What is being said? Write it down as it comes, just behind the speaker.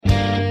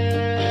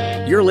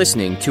You're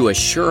listening to A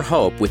Sure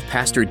Hope with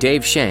Pastor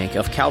Dave Shank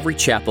of Calvary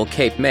Chapel,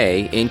 Cape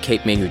May in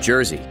Cape May, New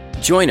Jersey.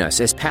 Join us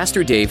as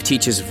Pastor Dave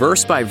teaches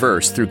verse by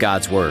verse through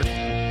God's Word.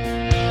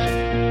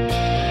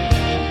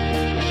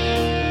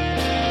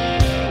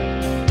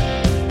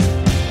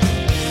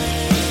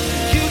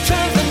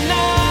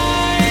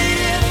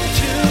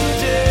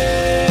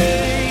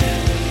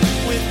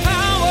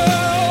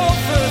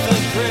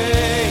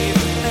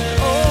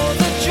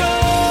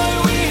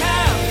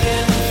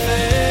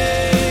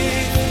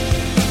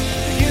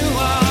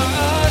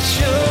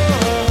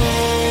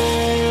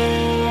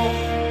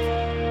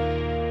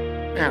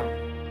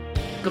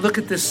 Look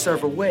at this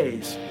several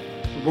ways.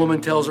 The woman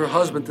tells her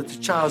husband that the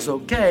child's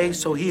okay,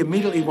 so he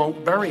immediately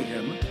won't bury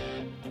him.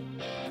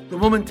 The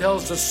woman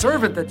tells the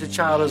servant that the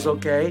child is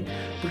okay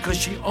because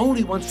she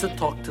only wants to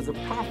talk to the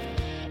prophet.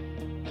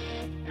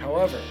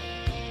 However,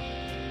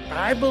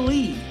 I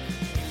believe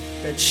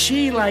that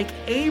she, like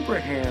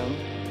Abraham,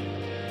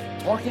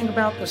 talking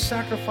about the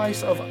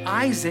sacrifice of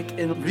Isaac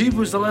in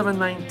Hebrews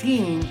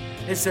 11:19,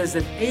 it says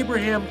that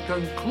Abraham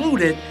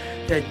concluded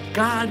that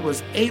God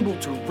was able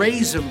to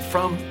raise him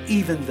from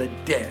even the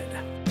dead.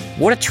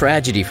 What a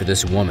tragedy for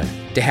this woman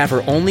to have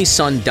her only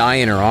son die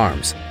in her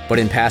arms. But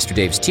in Pastor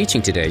Dave's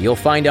teaching today, you'll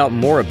find out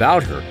more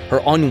about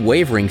her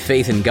unwavering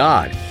faith in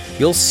God.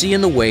 You'll see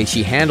in the way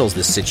she handles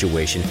this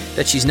situation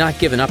that she's not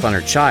given up on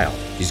her child.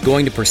 She's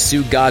going to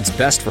pursue God's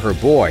best for her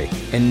boy,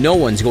 and no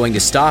one's going to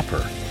stop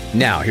her.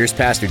 Now, here's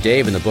Pastor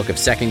Dave in the book of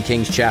 2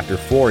 Kings chapter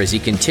 4 as he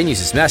continues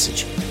his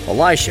message,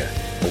 Elisha,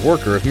 a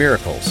worker of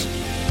miracles.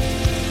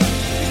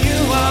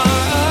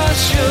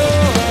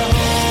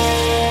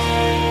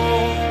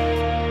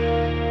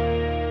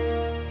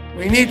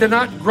 We need to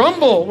not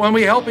grumble when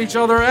we help each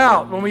other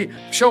out, when we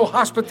show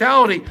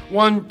hospitality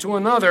one to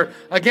another.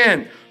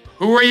 Again,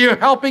 who are you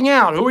helping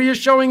out? Who are you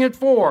showing it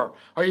for?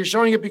 Are you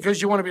showing it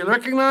because you want to be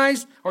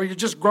recognized, or are you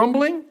just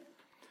grumbling?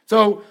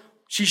 So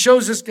she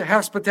shows this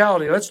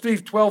hospitality. Let's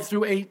read 12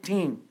 through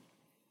 18.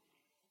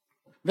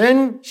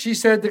 Then she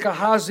said to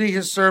Gehazi,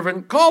 his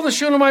servant, "Call the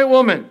Shunammite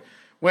woman."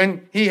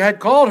 When he had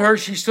called her,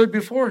 she stood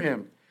before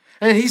him.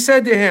 And he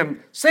said to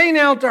him, "Say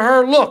now to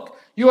her, 'Look,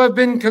 you have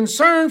been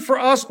concerned for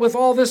us with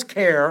all this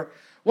care.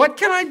 What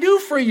can I do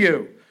for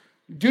you?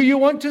 Do you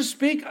want to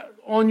speak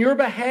on your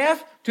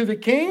behalf to the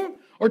king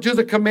or to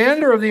the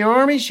commander of the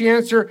army?" She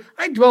answered,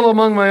 "I dwell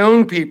among my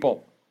own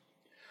people."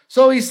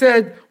 So he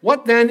said,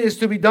 "What then is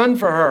to be done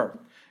for her?"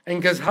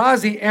 And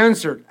Gehazi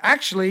answered,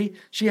 "Actually,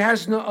 she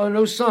has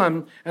no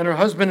son, and her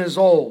husband is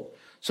old."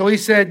 So he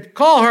said,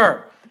 "Call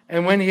her."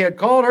 And when he had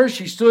called her,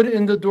 she stood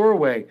in the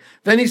doorway.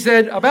 Then he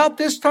said, "About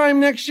this time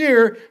next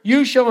year,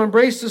 you shall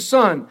embrace a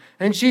son."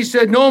 And she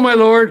said, "No, my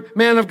lord,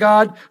 man of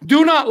God,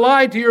 do not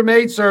lie to your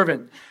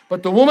maidservant."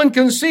 But the woman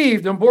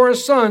conceived and bore a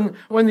son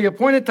when the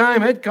appointed time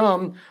had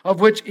come,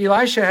 of which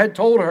Elisha had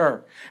told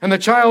her. And the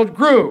child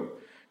grew.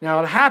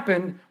 Now it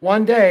happened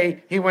one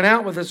day, he went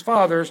out with his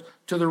fathers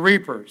to the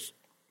reapers.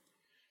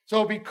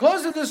 So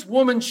because of this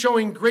woman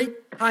showing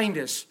great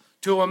kindness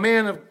to a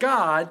man of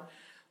God,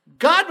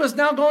 God was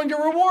now going to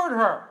reward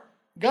her.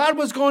 God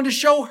was going to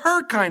show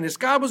her kindness.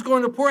 God was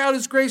going to pour out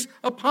his grace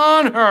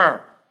upon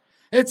her.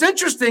 It's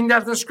interesting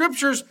that the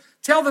scriptures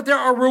tell that there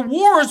are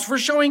rewards for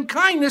showing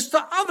kindness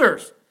to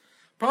others.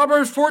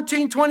 Proverbs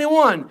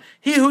 14:21,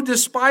 "He who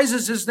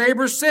despises his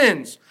neighbor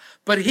sins,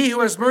 but he who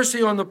has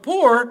mercy on the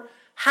poor,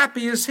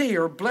 happy is he,"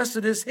 or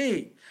blessed is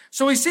he.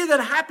 So we see that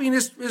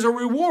happiness is a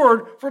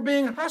reward for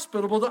being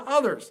hospitable to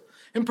others.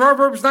 In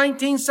Proverbs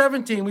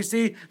 19:17, we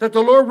see that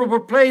the Lord will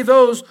repay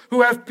those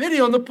who have pity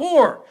on the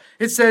poor.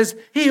 It says,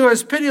 "He who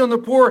has pity on the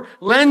poor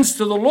lends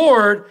to the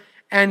Lord,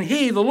 and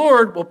he, the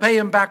Lord, will pay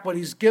him back what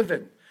he's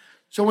given."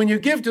 So when you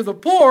give to the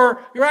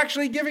poor, you're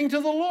actually giving to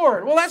the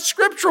Lord. Well, that's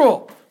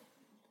scriptural.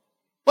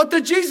 What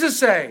did Jesus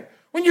say?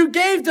 When you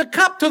gave the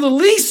cup to the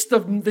least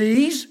of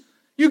these,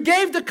 you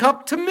gave the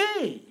cup to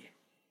me.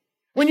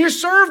 When you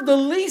serve the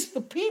least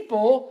of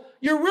people,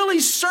 you're really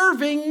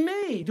serving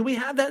me. Do we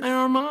have that in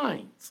our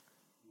minds?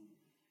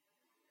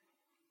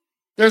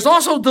 There's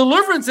also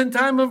deliverance in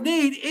time of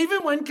need, even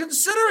when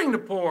considering the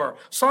poor.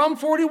 Psalm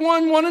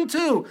 41:1 and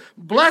 2.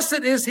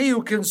 "Blessed is he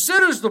who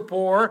considers the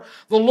poor.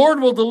 The Lord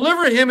will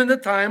deliver him in the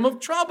time of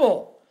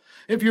trouble."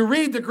 If you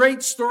read the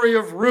great story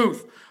of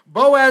Ruth,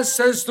 Boaz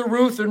says to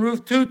Ruth in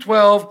Ruth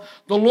 2:12,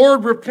 "The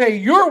Lord repay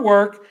your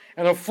work,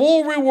 and a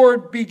full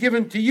reward be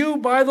given to you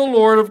by the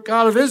Lord of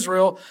God of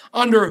Israel,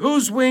 under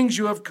whose wings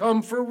you have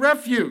come for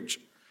refuge."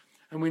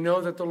 And we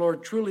know that the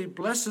Lord truly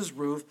blesses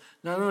Ruth,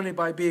 not only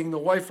by being the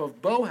wife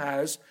of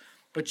Boaz,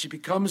 but she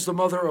becomes the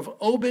mother of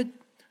Obed,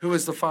 who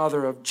is the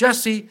father of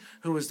Jesse,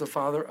 who is the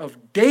father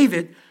of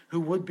David, who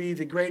would be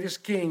the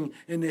greatest king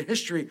in the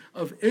history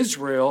of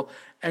Israel.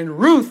 And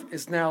Ruth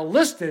is now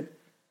listed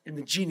in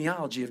the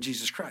genealogy of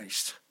Jesus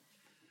Christ.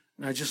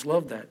 And I just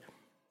love that.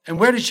 And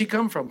where did she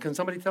come from? Can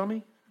somebody tell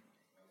me?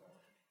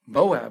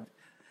 Moab.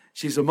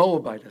 She's a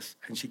Moabitess,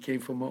 and she came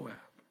from Moab.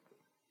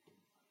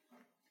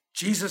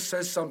 Jesus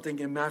says something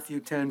in Matthew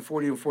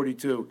 10:40 and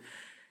 42.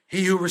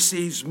 "He who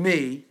receives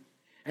me,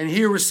 and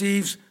he who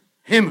receives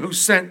him who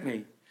sent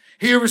me,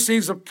 He who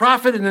receives a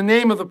prophet in the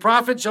name of the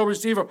prophet shall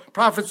receive a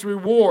prophet's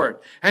reward.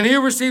 And he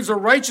who receives a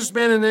righteous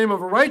man in the name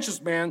of a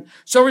righteous man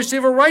shall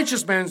receive a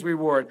righteous man's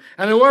reward.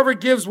 And whoever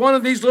gives one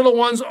of these little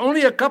ones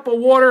only a cup of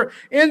water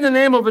in the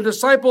name of a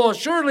disciple,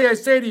 assuredly I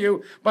say to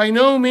you, by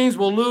no means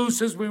will lose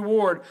his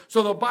reward.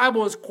 So the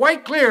Bible is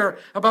quite clear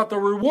about the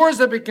rewards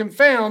that can be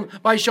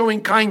found by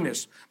showing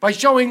kindness, by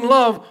showing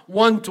love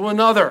one to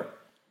another.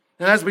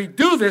 And as we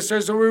do this,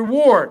 there's a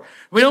reward.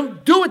 We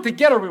don't do it to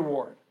get a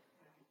reward.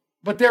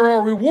 But there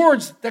are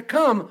rewards that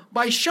come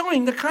by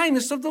showing the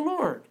kindness of the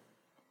Lord,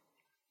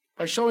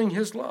 by showing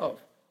his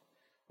love.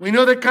 We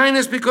know that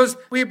kindness because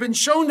we have been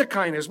shown the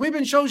kindness. We've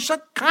been shown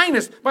such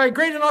kindness by a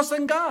great and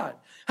awesome God.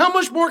 How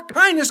much more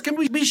kindness can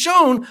we be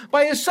shown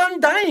by his son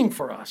dying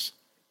for us,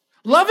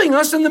 loving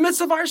us in the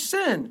midst of our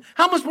sin?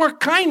 How much more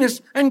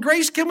kindness and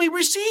grace can we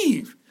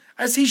receive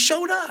as he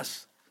showed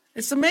us?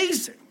 It's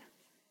amazing.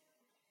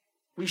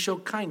 We show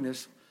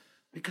kindness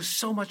because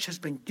so much has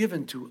been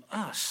given to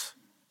us.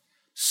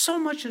 So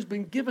much has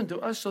been given to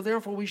us, so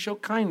therefore we show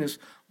kindness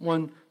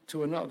one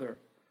to another.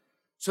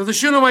 So the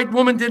Shunammite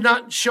woman did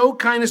not show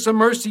kindness and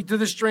mercy to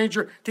the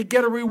stranger to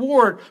get a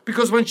reward,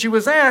 because when she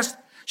was asked,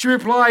 she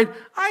replied,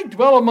 I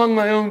dwell among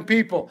my own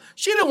people.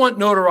 She didn't want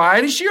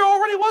notoriety. She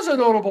already was a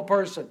notable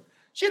person.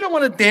 She didn't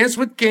want to dance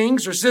with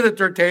kings or sit at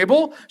their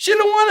table. She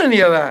didn't want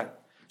any of that.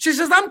 She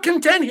says, I'm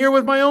content here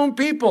with my own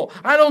people.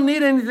 I don't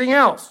need anything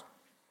else.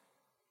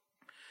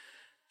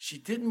 She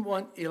didn't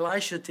want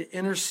Elisha to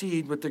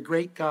intercede with the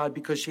great God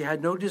because she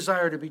had no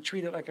desire to be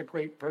treated like a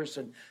great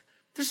person.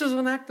 This is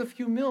an act of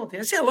humility.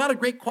 I see a lot of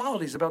great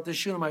qualities about this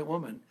Shunammite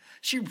woman.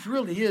 She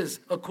really is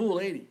a cool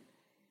lady.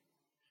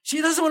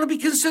 She doesn't want to be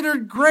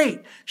considered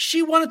great.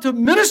 She wanted to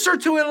minister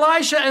to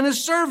Elisha and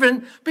his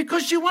servant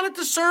because she wanted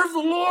to serve the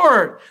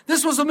Lord.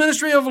 This was a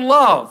ministry of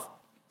love.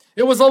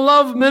 It was a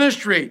love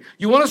ministry.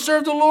 You want to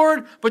serve the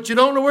Lord, but you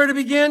don't know where to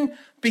begin?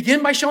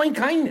 Begin by showing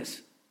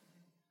kindness.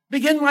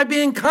 Begin by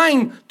being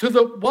kind to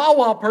the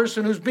Wawa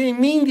person who's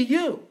being mean to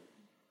you.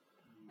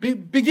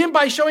 Begin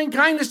by showing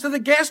kindness to the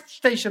gas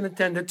station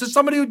attendant, to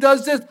somebody who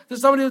does this, to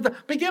somebody who does.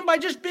 Begin by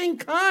just being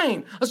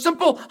kind. A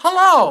simple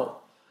hello.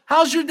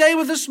 How's your day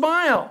with a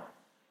smile?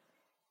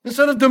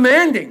 Instead of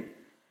demanding.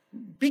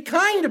 Be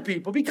kind to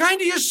people. Be kind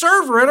to your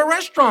server at a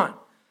restaurant.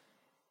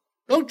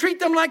 Don't treat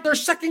them like they're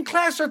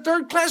second-class or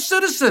third-class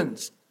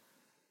citizens.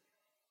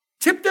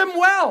 Tip them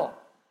well,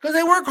 because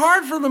they work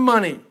hard for the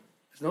money.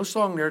 There's no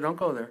song there. Don't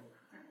go there.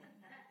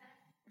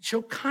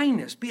 Show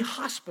kindness. Be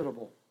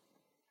hospitable.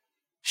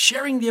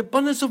 Sharing the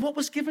abundance of what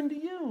was given to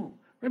you.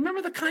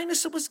 Remember the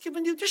kindness that was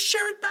given to you? Just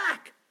share it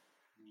back.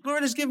 The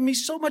Lord has given me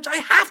so much. I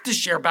have to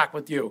share back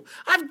with you.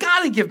 I've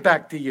got to give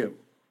back to you.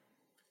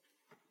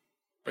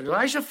 But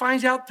Elisha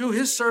finds out through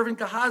his servant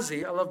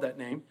Gehazi, I love that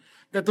name,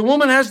 that the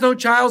woman has no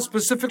child,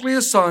 specifically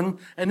a son,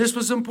 and this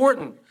was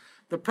important.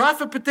 The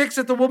prophet predicts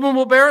that the woman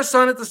will bear a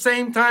son at the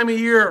same time a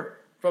year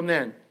from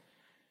then.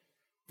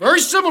 Very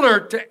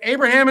similar to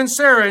Abraham and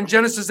Sarah in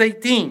Genesis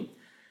 18.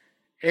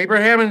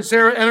 Abraham and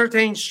Sarah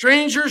entertained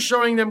strangers,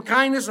 showing them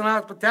kindness and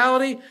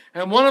hospitality,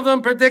 and one of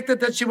them predicted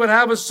that she would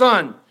have a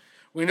son.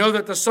 We know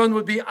that the son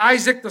would be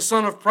Isaac, the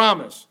son of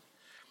promise.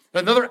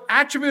 Another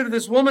attribute of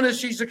this woman is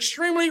she's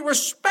extremely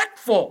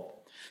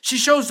respectful. She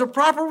shows the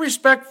proper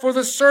respect for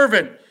the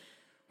servant.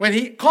 When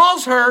he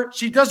calls her,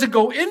 she doesn't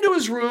go into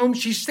his room,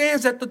 she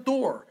stands at the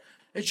door.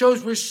 It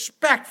shows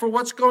respect for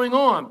what's going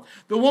on.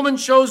 The woman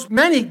shows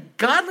many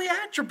godly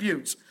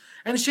attributes,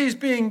 and she's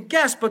being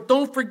guessed, but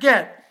don't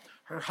forget,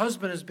 her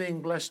husband is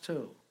being blessed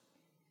too.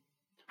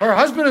 Her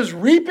husband is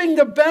reaping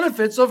the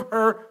benefits of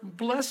her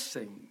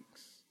blessings.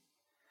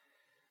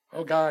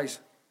 Oh, guys,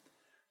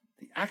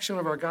 the action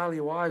of our godly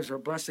wives are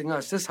blessing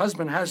us. This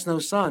husband has no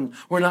son.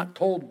 We're not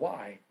told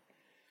why.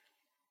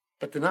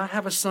 But to not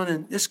have a son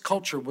in this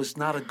culture was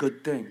not a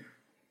good thing.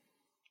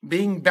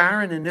 Being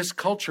barren in this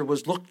culture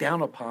was looked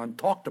down upon,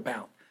 talked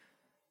about,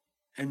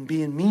 and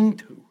being mean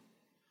to.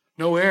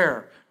 No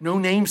heir, no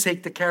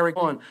namesake to carry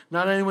on,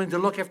 not anyone to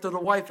look after the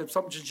wife if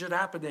something should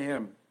happen to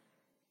him.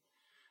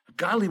 A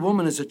godly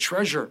woman is a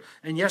treasure,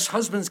 and yes,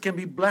 husbands can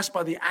be blessed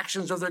by the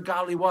actions of their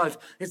godly wife.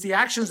 It's the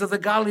actions of the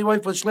godly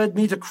wife which led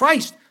me to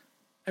Christ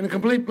and a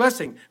complete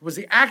blessing. It was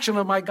the action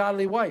of my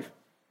godly wife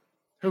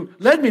who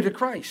led me to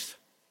Christ.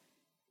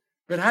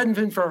 If it hadn't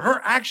been for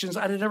her actions,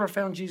 I'd have never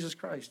found Jesus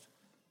Christ.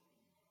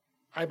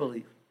 I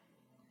believe.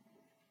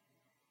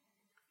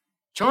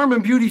 Charm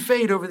and beauty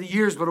fade over the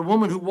years, but a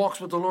woman who walks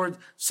with the Lord,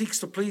 seeks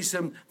to please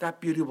him, that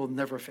beauty will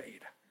never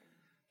fade.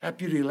 That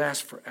beauty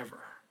lasts forever.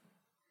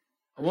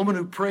 A woman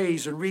who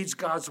prays and reads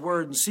God's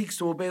word and seeks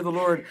to obey the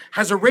Lord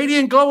has a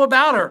radiant glow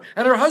about her,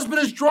 and her husband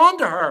is drawn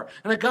to her,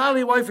 and a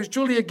godly wife is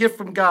truly a gift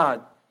from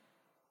God.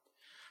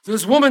 So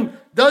this woman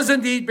does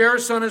indeed bear a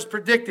son as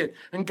predicted,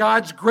 and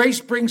God's grace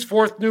brings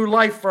forth new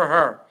life for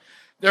her.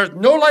 There's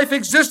no life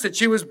existed.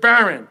 She was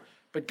barren.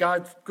 But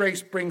God's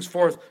grace brings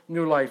forth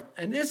new life.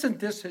 And isn't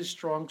this his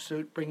strong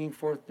suit, bringing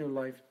forth new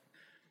life?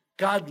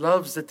 God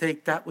loves to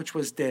take that which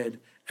was dead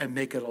and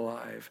make it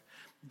alive.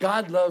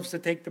 God loves to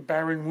take the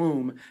barren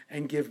womb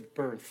and give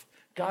birth.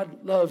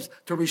 God loves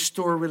to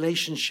restore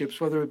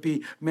relationships, whether it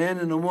be man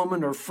and a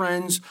woman or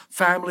friends,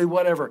 family,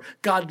 whatever.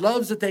 God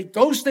loves to take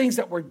those things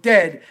that were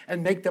dead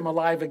and make them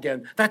alive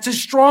again. That's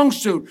his strong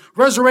suit.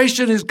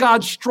 Resurrection is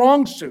God's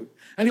strong suit.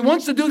 And he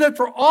wants to do that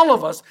for all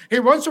of us. He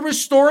wants to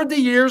restore the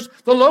years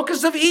the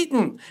locusts have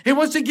eaten. He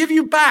wants to give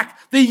you back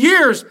the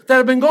years that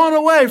have been gone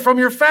away from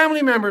your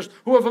family members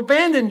who have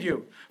abandoned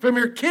you, from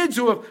your kids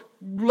who have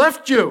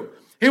left you.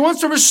 He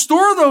wants to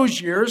restore those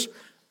years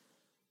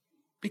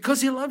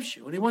because he loves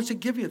you, and he wants to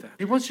give you that.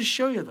 He wants to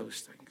show you those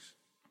things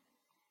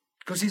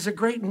because he's a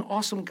great and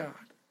awesome God.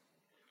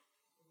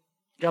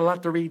 Got a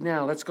lot to read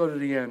now. Let's go to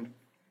the end.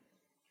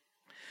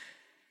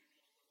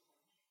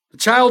 The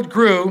child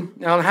grew.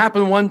 Now it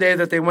happened one day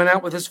that they went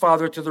out with his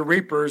father to the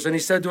reapers, and he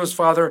said to his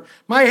father,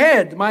 my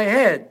head, my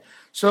head.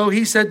 So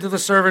he said to the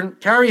servant,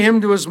 carry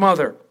him to his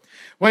mother.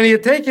 When he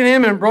had taken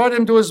him and brought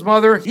him to his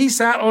mother, he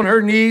sat on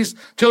her knees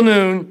till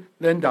noon,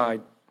 then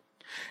died.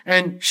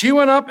 And she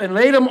went up and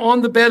laid him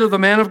on the bed of the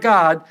man of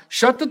God,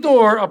 shut the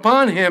door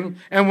upon him,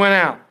 and went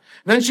out.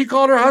 Then she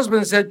called her husband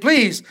and said,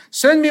 please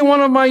send me one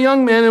of my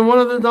young men and one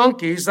of the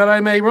donkeys that I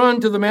may run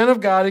to the man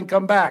of God and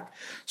come back.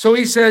 So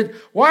he said,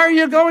 why are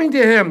you going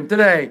to him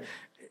today?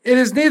 It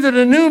is neither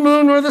the new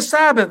moon nor the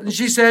Sabbath. And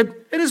she said,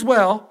 it is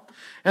well.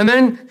 And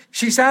then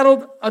she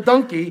saddled a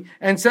donkey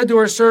and said to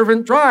her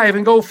servant, drive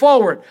and go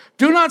forward.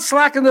 Do not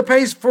slacken the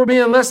pace for me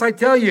unless I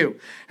tell you.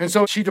 And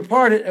so she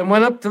departed and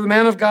went up to the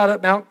man of God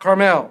at Mount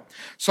Carmel.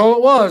 So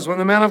it was, when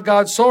the man of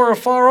God saw her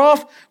afar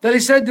off, that he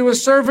said to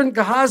his servant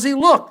Gehazi,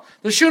 look,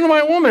 the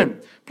Shunammite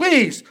woman,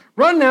 please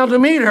run now to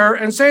meet her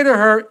and say to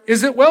her,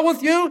 is it well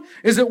with you?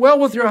 Is it well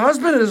with your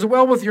husband? Is it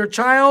well with your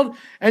child?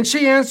 And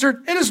she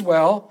answered, it is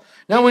well.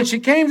 Now, when she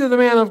came to the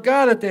man of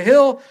God at the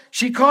hill,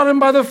 she caught him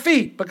by the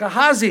feet. But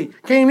Gehazi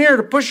came near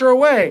to push her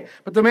away.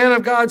 But the man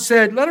of God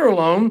said, let her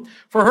alone,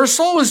 for her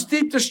soul is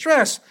deep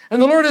distress,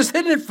 and the Lord has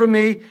hidden it from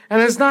me and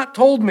has not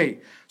told me.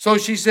 So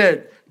she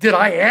said, did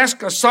I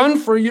ask a son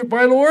for you,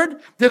 my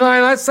Lord? Did I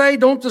not say,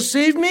 don't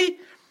deceive me?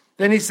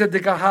 Then he said to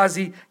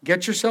Gehazi,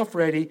 get yourself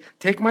ready,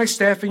 take my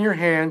staff in your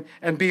hand,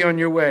 and be on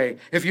your way.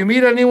 If you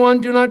meet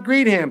anyone, do not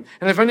greet him.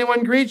 And if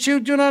anyone greets you,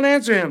 do not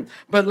answer him.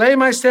 But lay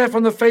my staff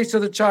on the face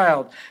of the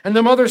child. And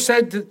the mother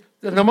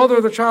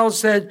of the child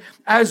said,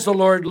 as the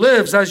Lord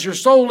lives, as your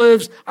soul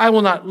lives, I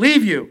will not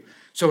leave you.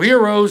 So he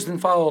arose and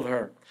followed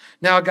her.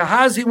 Now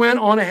Gehazi went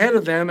on ahead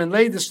of them and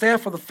laid the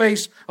staff on the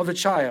face of the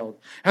child.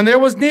 And there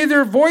was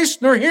neither voice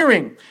nor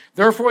hearing.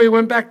 Therefore he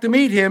went back to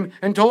meet him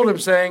and told him,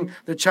 saying,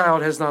 the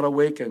child has not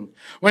awakened.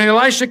 When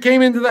Elisha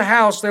came into the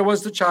house, there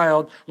was the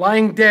child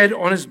lying dead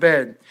on his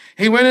bed.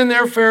 He went in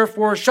there,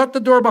 therefore, shut the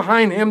door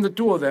behind him, the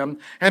two of them,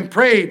 and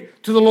prayed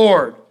to the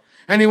Lord.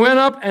 And he went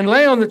up and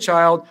lay on the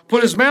child,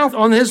 put his mouth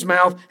on his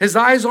mouth, his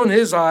eyes on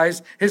his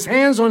eyes, his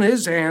hands on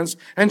his hands,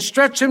 and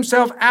stretched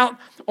himself out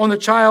on the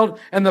child,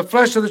 and the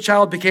flesh of the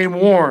child became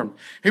warm.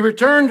 He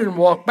returned and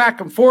walked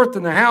back and forth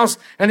in the house,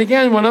 and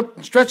again went up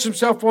and stretched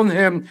himself on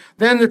him.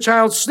 Then the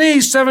child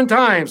sneezed 7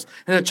 times,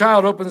 and the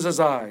child opens his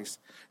eyes.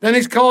 Then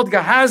he called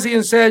Gehazi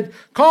and said,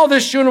 call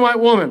this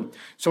Shunammite woman.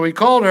 So he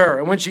called her,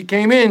 and when she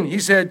came in, he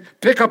said,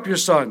 pick up your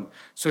son.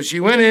 So she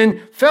went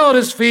in, fell at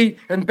his feet,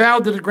 and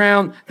bowed to the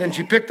ground. Then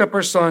she picked up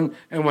her son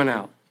and went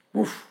out.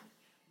 Oof.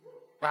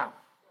 Wow.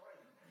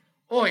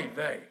 Oy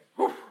vey.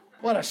 Oof.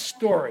 What a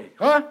story,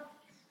 huh?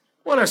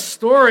 What a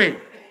story.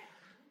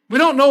 We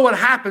don't know what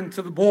happened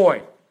to the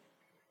boy,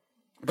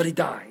 but he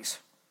dies.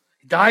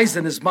 He dies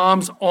in his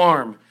mom's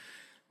arm.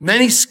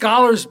 Many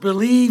scholars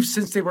believe,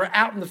 since they were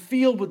out in the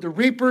field with the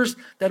reapers,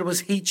 that it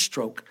was heat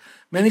stroke.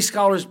 Many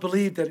scholars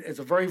believe that it's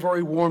a very,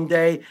 very warm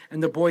day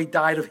and the boy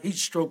died of heat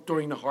stroke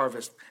during the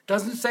harvest.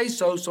 Doesn't say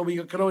so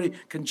we can only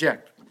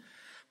conjecture.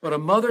 But a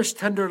mother's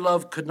tender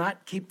love could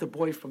not keep the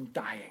boy from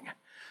dying.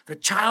 The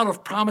child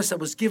of promise that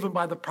was given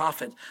by the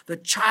prophet, the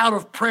child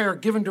of prayer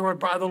given to her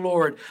by the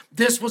Lord.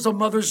 This was a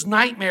mother's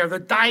nightmare, the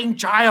dying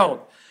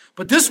child.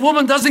 But this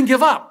woman doesn't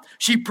give up.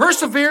 She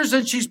perseveres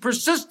and she's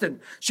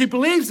persistent. She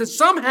believes that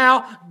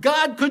somehow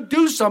God could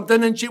do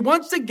something, and she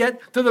wants to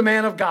get to the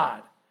man of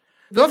God.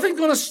 Nothing's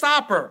going to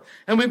stop her.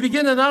 And we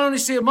begin to not only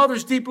see a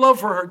mother's deep love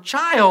for her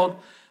child,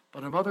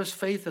 but a mother's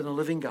faith in the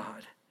living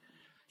God.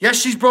 Yes,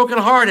 she's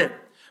brokenhearted,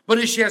 but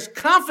if she has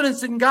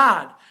confidence in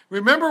God.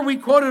 Remember, we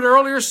quoted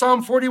earlier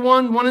Psalm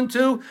 41, 1 and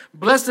 2.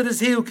 Blessed is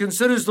he who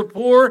considers the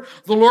poor.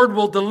 The Lord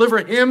will deliver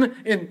him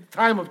in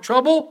time of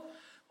trouble.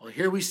 Well,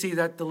 here we see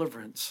that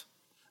deliverance.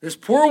 This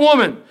poor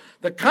woman,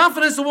 the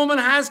confidence the woman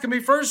has can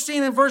be first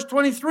seen in verse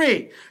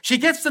 23. She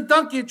gets the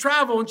donkey to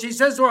travel and she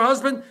says to her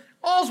husband,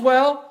 all's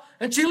well,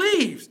 and she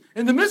leaves.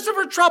 In the midst of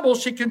her trouble,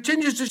 she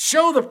continues to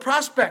show the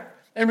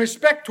prospect and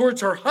respect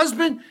towards her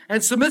husband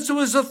and submits to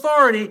his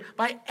authority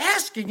by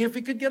asking if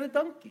he could get a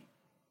donkey.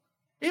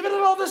 Even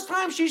at all this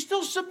time, she's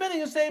still submitting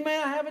and saying, may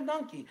I have a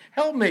donkey?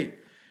 Help me.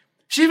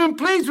 She even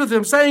pleads with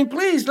him, saying,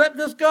 please let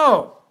this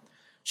go.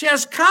 She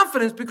has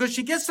confidence because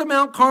she gets to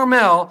Mount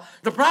Carmel.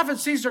 The prophet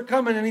sees her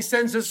coming and he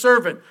sends his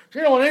servant. She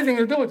don't want anything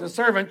to do with the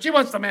servant. She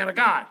wants the man of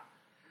God.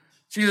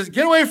 She says,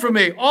 get away from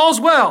me. All's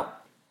well.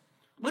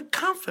 What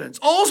confidence.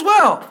 All's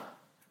well.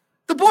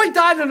 The boy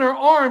died in her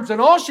arms, and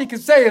all she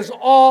could say is,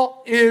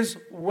 all is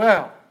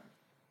well.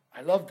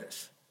 I love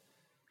this.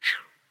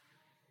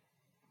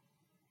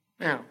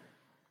 Now,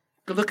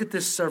 you can look at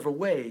this several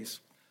ways.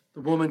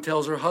 The woman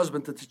tells her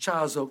husband that the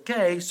child's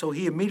okay, so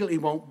he immediately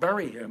won't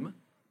bury him.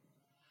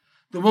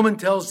 The woman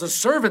tells the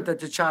servant that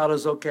the child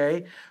is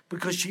okay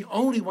because she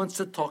only wants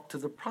to talk to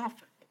the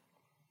prophet.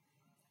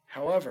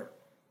 However,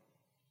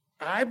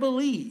 I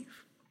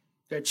believe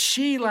that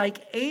she,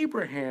 like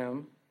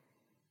Abraham,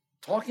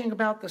 talking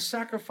about the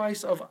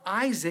sacrifice of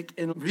Isaac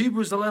in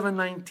Hebrews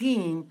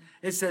 11:19,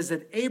 it says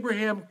that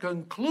Abraham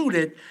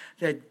concluded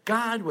that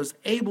God was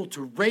able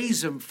to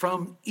raise him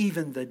from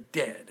even the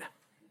dead.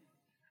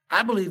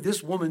 I believe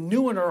this woman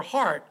knew in her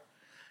heart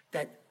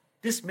that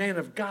this man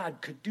of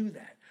God could do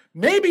that.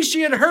 Maybe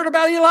she had heard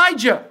about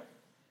Elijah.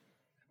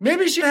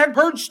 Maybe she had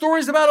heard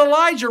stories about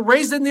Elijah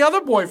raising the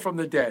other boy from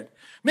the dead.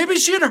 Maybe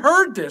she had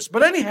heard this,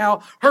 but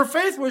anyhow, her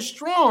faith was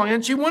strong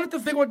and she wanted to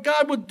think what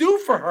God would do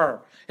for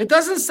her. It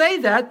doesn't say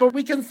that, but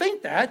we can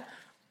think that.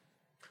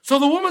 So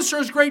the woman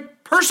shows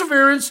great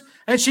perseverance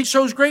and she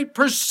shows great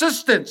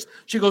persistence.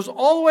 She goes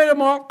all the way to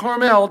Mount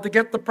Carmel to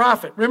get the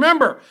prophet.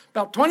 Remember,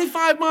 about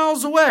 25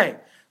 miles away,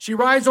 she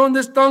rides on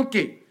this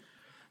donkey.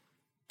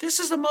 This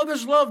is a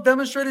mother's love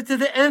demonstrated to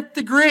the nth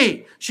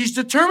degree. She's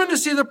determined to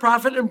see the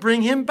prophet and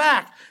bring him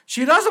back.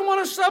 She doesn't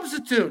want a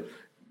substitute.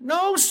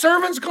 No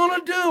servant's going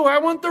to do. I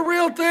want the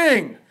real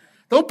thing.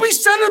 Don't be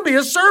sending me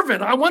a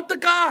servant. I want the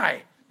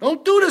guy.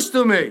 Don't do this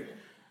to me.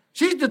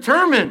 She's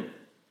determined.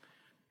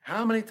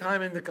 How many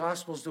times in the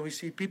Gospels do we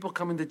see people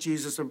coming to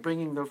Jesus and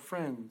bringing their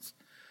friends,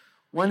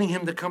 wanting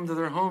him to come to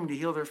their home to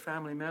heal their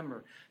family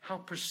member? How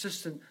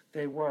persistent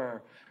they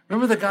were.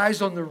 Remember the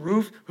guys on the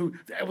roof who,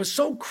 it was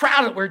so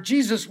crowded where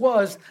Jesus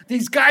was,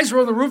 these guys were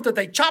on the roof that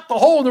they chopped a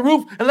hole in the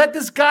roof and let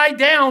this guy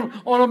down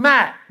on a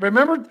mat.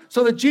 Remember?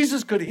 So that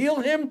Jesus could heal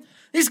him.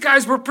 These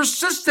guys were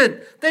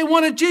persistent. They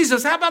wanted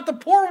Jesus. How about the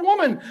poor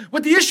woman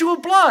with the issue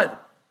of blood?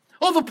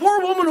 Oh, the poor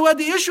woman who had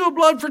the issue of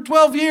blood for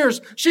 12 years.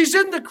 She's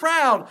in the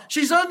crowd.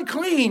 She's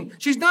unclean.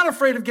 She's not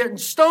afraid of getting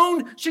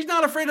stoned. She's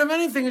not afraid of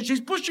anything. And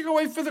she's pushing her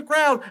way through the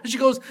crowd. And she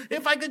goes,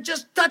 if I could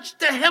just touch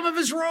the hem of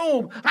his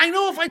robe. I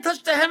know if I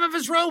touch the hem of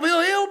his robe,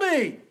 he'll heal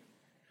me.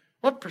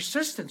 What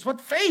persistence. What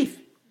faith.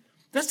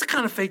 That's the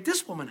kind of faith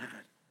this woman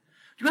had.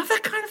 You have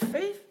that kind of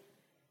faith?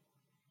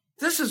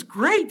 This is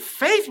great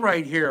faith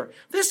right here.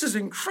 This is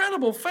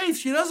incredible faith.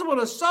 She doesn't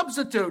want a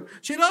substitute.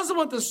 She doesn't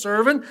want the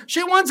servant.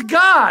 She wants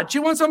God. She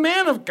wants a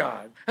man of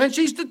God. And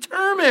she's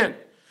determined.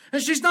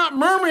 And she's not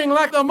murmuring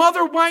like a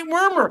mother might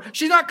murmur.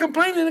 She's not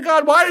complaining to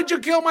God, why did you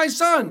kill my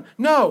son?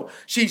 No,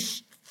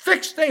 she's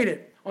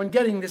fixated on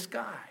getting this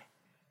guy.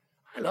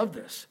 I love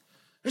this.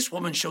 This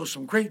woman shows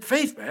some great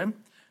faith, man.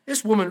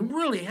 This woman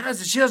really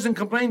has it. She doesn't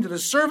complain to the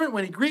servant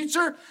when he greets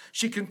her.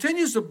 She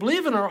continues to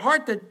believe in her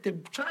heart that the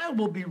child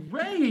will be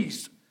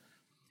raised.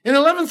 In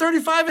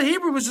 1135 in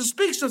Hebrew, it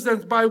speaks of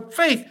that by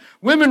faith,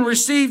 women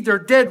received their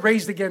dead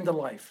raised again to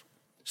life.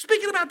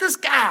 Speaking about this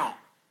gal.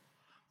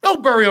 No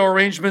burial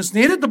arrangements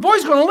needed. The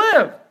boy's going to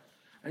live.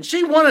 And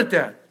she wanted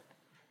that.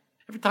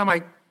 Every time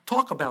I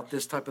talk about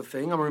this type of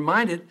thing, I'm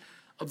reminded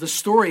of the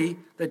story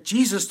that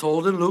Jesus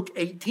told in Luke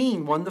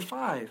 18,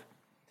 1-5.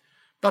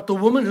 About the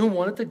woman who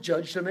wanted the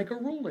judge to make a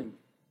ruling.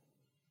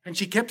 And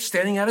she kept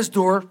standing at his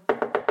door,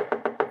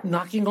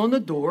 knocking on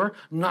the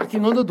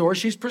door.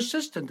 She's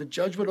persistent. The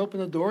judge would open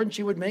the door and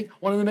she would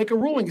want him to make a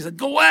ruling. He said,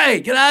 go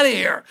away, get out of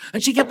here.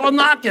 And she kept on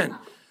knocking.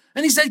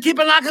 And he said, keep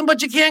on knocking,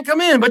 but you can't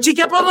come in. But she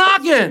kept on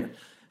knocking.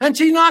 And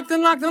she knocked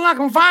and knocked and knocked.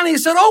 And finally he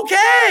said,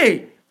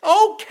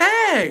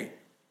 okay.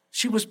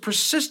 She was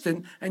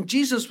persistent. And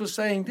Jesus was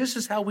saying, this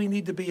is how we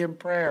need to be in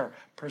prayer.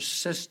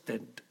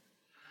 Persistent.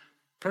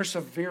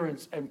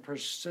 Perseverance and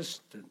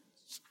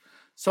persistence.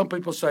 Some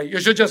people say, you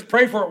should just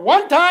pray for it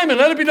one time and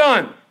let it be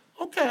done.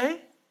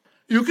 Okay,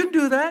 you can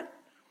do that.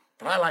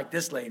 But I like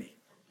this lady.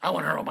 I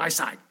want her on my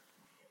side.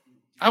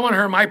 I want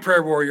her in my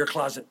prayer warrior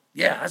closet.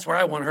 Yeah, that's where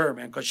I want her,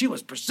 man, because she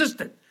was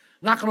persistent.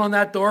 Knocking on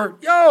that door.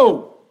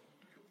 Yo!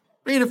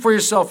 Read it for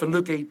yourself in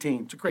Luke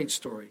 18. It's a great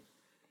story.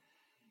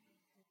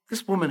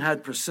 This woman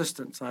had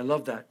persistence, and I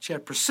love that. She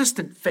had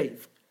persistent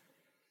faith.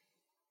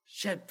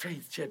 She had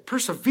faith. She had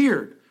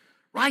persevered.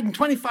 Riding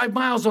 25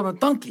 miles on a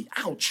donkey.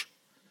 Ouch.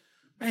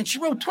 Man, she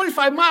rode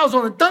 25 miles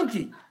on a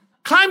donkey.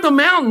 Climbed a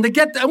mountain to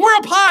get there. And we're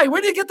up high. Where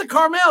do you get to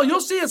Carmel?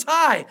 You'll see it's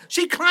high.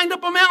 She climbed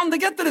up a mountain to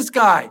get to this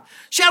guy.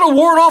 She had to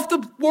ward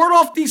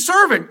off the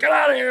servant. Get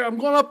out of here. I'm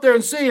going up there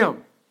and see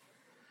him.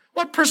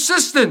 What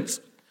persistence.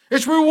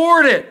 It's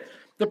rewarded.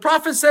 The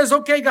prophet says,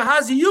 okay,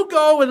 Gehazi, you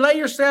go and lay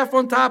your staff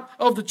on top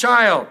of the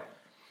child.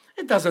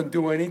 It doesn't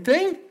do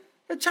anything.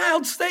 The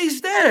child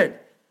stays dead.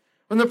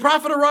 When the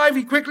prophet arrived,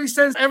 he quickly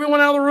sends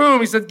everyone out of the room.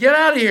 He said, get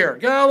out of here.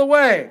 Get out of the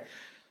way.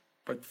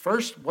 But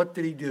first, what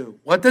did he do?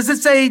 What does it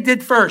say he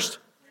did first?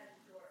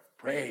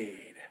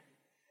 Prayed.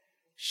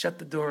 Shut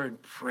the door and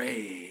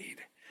prayed.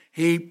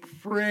 He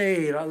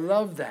prayed. I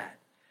love that.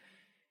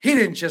 He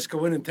didn't just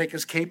go in and take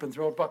his cape and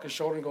throw it back his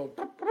shoulder and go,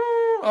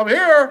 I'm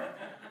here.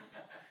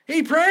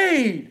 He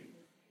prayed.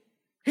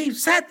 He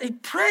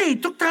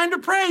prayed, took time to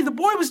pray. The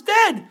boy was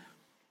dead.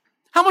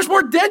 How much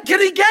more dead can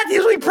he get?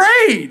 He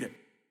prayed.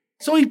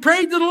 So he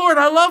prayed to the Lord.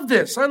 I love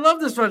this. I love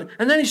this one.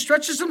 And then he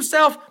stretches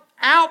himself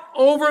out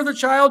over the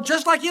child,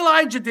 just like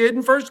Elijah did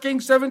in 1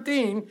 Kings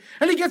 17.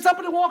 And he gets up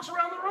and he walks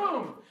around the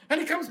room. And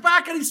he comes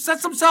back and he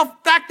sets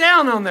himself back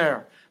down on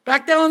there,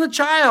 back down on the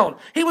child.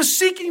 He was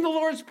seeking the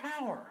Lord's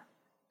power.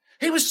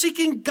 He was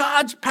seeking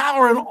God's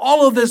power in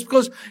all of this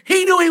because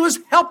he knew he was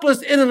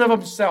helpless in and of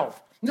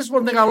himself. And this is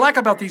one thing I like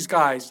about these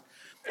guys.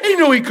 He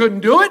knew he couldn't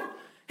do it.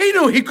 He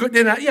knew he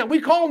couldn't. Yeah,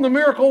 we call him the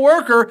miracle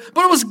worker,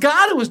 but it was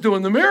God who was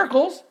doing the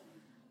miracles.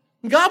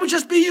 God would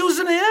just be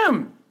using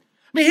him.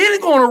 I mean, he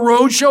didn't go on a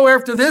road show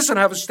after this and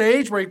have a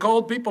stage where he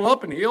called people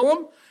up and heal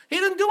them. He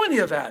didn't do any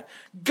of that.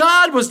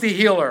 God was the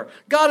healer.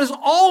 God is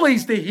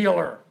always the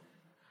healer.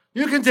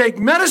 You can take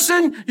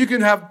medicine, you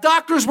can have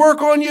doctors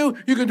work on you,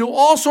 you can do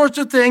all sorts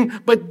of things,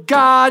 but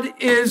God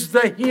is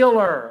the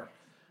healer.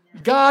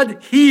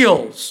 God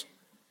heals.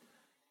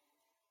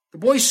 The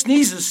boy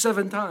sneezes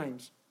 7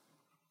 times.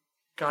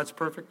 God's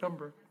perfect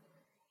number.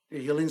 The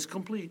healing's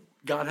complete.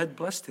 God had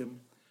blessed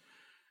him.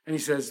 And he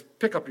says,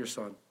 pick up your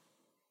son.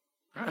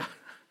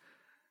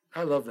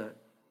 I love that.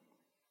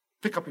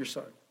 Pick up your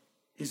son.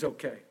 He's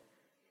okay.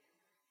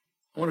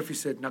 I wonder if he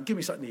said, now give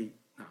me something to eat.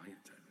 No, he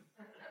didn't say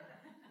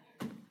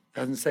that.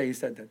 Doesn't say he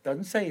said that.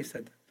 Doesn't say he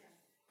said that.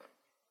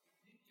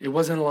 It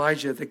wasn't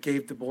Elijah that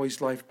gave the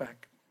boy's life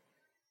back.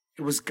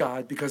 It was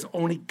God, because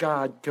only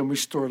God can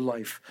restore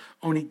life.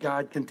 Only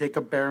God can take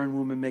a barren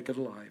womb and make it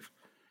alive.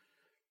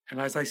 And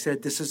as I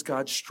said, this is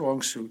God's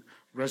strong suit,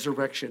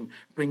 resurrection,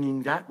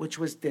 bringing that which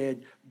was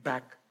dead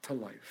back to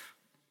life.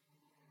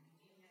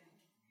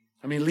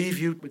 Let me leave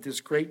you with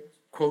this great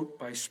quote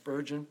by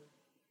Spurgeon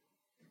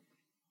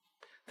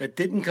that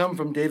didn't come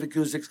from David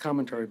Guzik's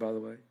commentary, by the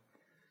way.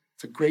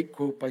 It's a great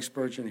quote by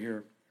Spurgeon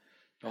here.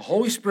 The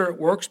Holy Spirit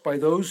works by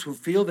those who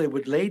feel they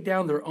would lay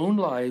down their own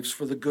lives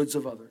for the goods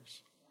of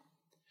others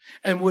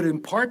and would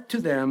impart to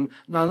them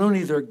not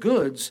only their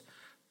goods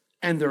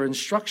and their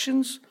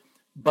instructions,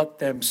 but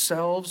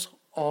themselves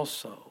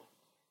also,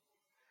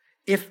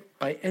 if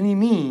by any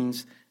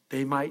means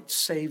they might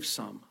save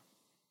some.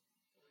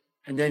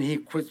 And then he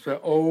quotes,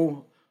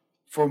 oh,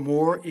 for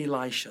more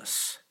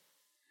Elishas,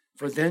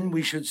 for then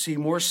we should see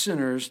more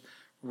sinners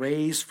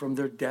raised from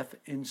their death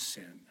in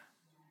sin.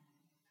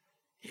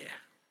 Yeah.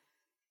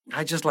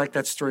 I just like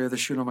that story of the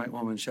Shunammite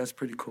woman. That's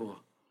pretty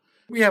cool.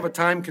 We have a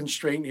time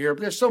constraint here,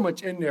 but there's so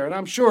much in there. And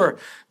I'm sure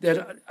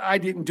that I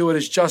didn't do it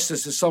as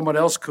justice as someone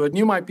else could. And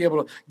you might be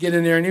able to get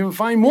in there and even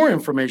find more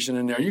information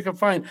in there. You can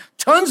find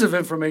tons of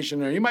information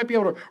there. You might be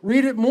able to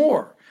read it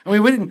more. I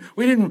mean,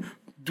 we didn't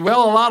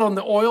dwell a lot on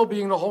the oil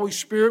being the Holy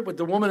Spirit with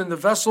the woman in the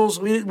vessels.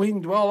 We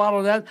didn't dwell a lot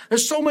on that.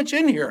 There's so much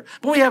in here.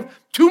 But we have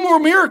 2 more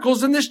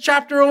miracles in this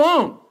chapter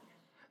alone.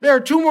 There are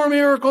 2 more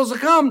miracles to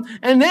come.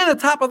 And then on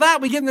top of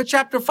that, we get into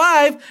chapter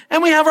 5,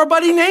 and we have our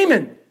buddy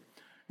Naaman.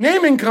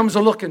 Naaman comes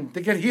a-looking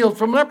to get healed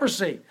from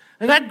leprosy.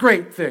 And that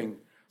great thing.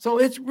 So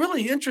it's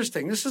really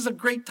interesting. This is a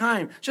great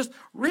time. Just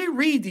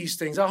reread these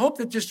things. I hope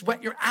that just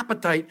whet your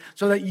appetite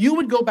so that you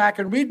would go back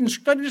and read and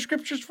study the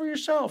scriptures for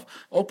yourself.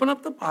 Open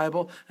up the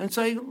Bible and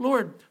say,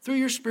 Lord, through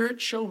your Spirit,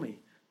 show me.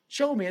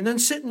 Show me. And then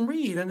sit and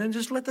read. And then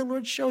just let the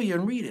Lord show you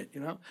and read it,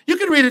 You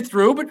can read it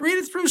through, but read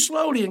it through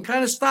slowly and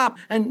kind of stop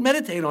and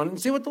meditate on it and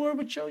see what the Lord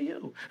would show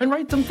you. And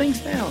write some things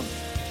down.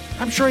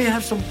 I'm sure you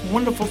have some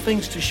wonderful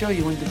things to show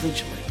you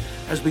individually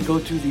as we go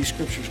through these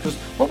scriptures. Because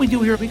what we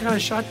do here, we kind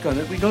of shotgun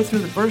it. We go through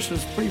the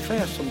verses pretty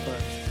fast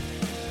sometimes.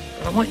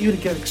 But I want you to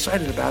get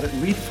excited about it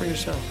and read it for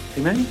yourself.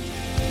 Amen?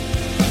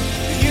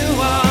 You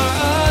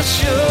are a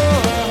sure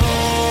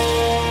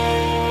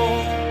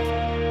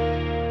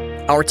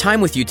hope. Our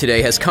time with you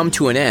today has come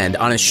to an end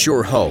on A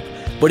Sure Hope.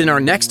 But in our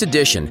next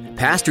edition,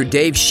 Pastor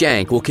Dave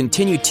Shank will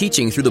continue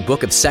teaching through the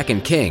book of 2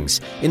 Kings.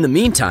 In the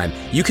meantime,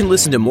 you can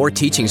listen to more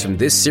teachings from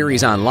this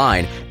series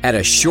online at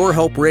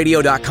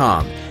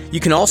ASureHopeRadio.com. You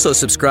can also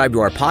subscribe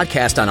to our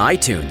podcast on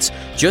iTunes.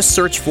 Just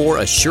search for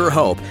A Sure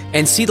Hope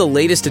and see the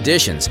latest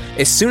editions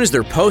as soon as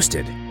they're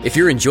posted. If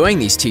you're enjoying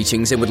these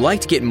teachings and would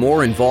like to get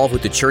more involved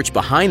with the church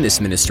behind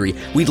this ministry,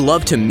 we'd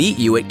love to meet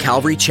you at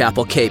Calvary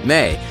Chapel, Cape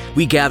May.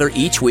 We gather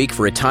each week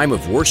for a time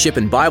of worship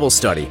and Bible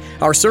study.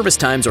 Our service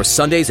times are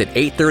Sundays at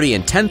 8:30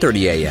 and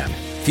 10:30 a.m.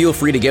 Feel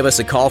free to give us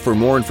a call for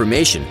more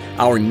information.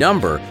 Our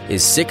number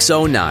is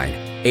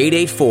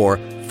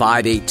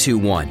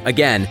 609-884-5821.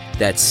 Again,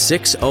 that's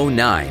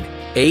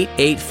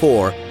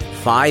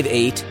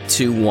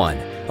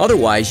 609-884-5821.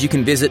 Otherwise, you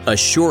can visit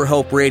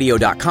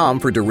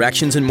ASureHopeRadio.com for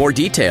directions and more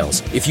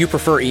details. If you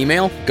prefer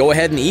email, go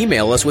ahead and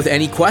email us with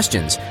any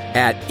questions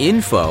at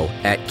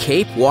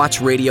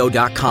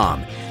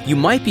info@CapeWatchRadio.com. You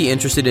might be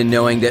interested in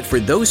knowing that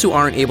for those who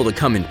aren't able to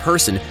come in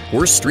person,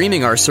 we're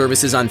streaming our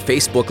services on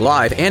Facebook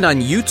Live and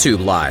on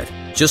YouTube Live.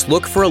 Just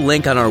look for a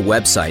link on our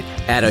website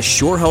at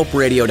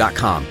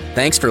ASureHopeRadio.com.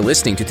 Thanks for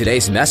listening to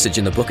today's message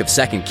in the book of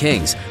 2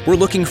 Kings. We're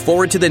looking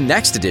forward to the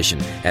next edition,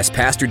 as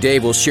Pastor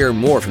Dave will share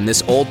more from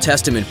this Old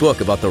Testament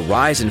book about the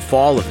rise and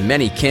fall of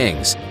many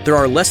kings. There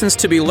are lessons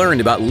to be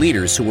learned about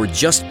leaders who were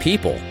just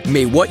people.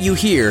 May what you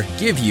hear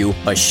give you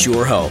a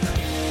sure hope.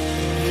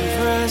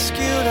 You've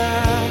rescued us.